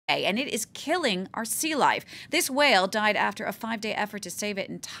and it is killing our sea life. This whale died after a 5-day effort to save it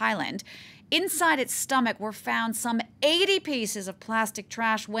in Thailand. Inside its stomach were found some 80 pieces of plastic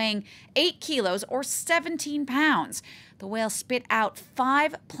trash weighing 8 kilos or 17 pounds. The whale spit out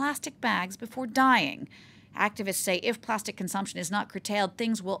 5 plastic bags before dying. Activists say if plastic consumption is not curtailed,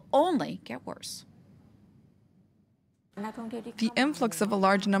 things will only get worse. The influx of a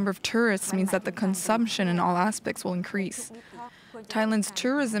large number of tourists means that the consumption in all aspects will increase. Thailand's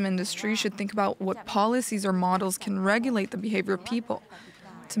tourism industry should think about what policies or models can regulate the behavior of people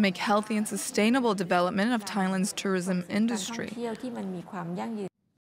to make healthy and sustainable development of Thailand's tourism industry.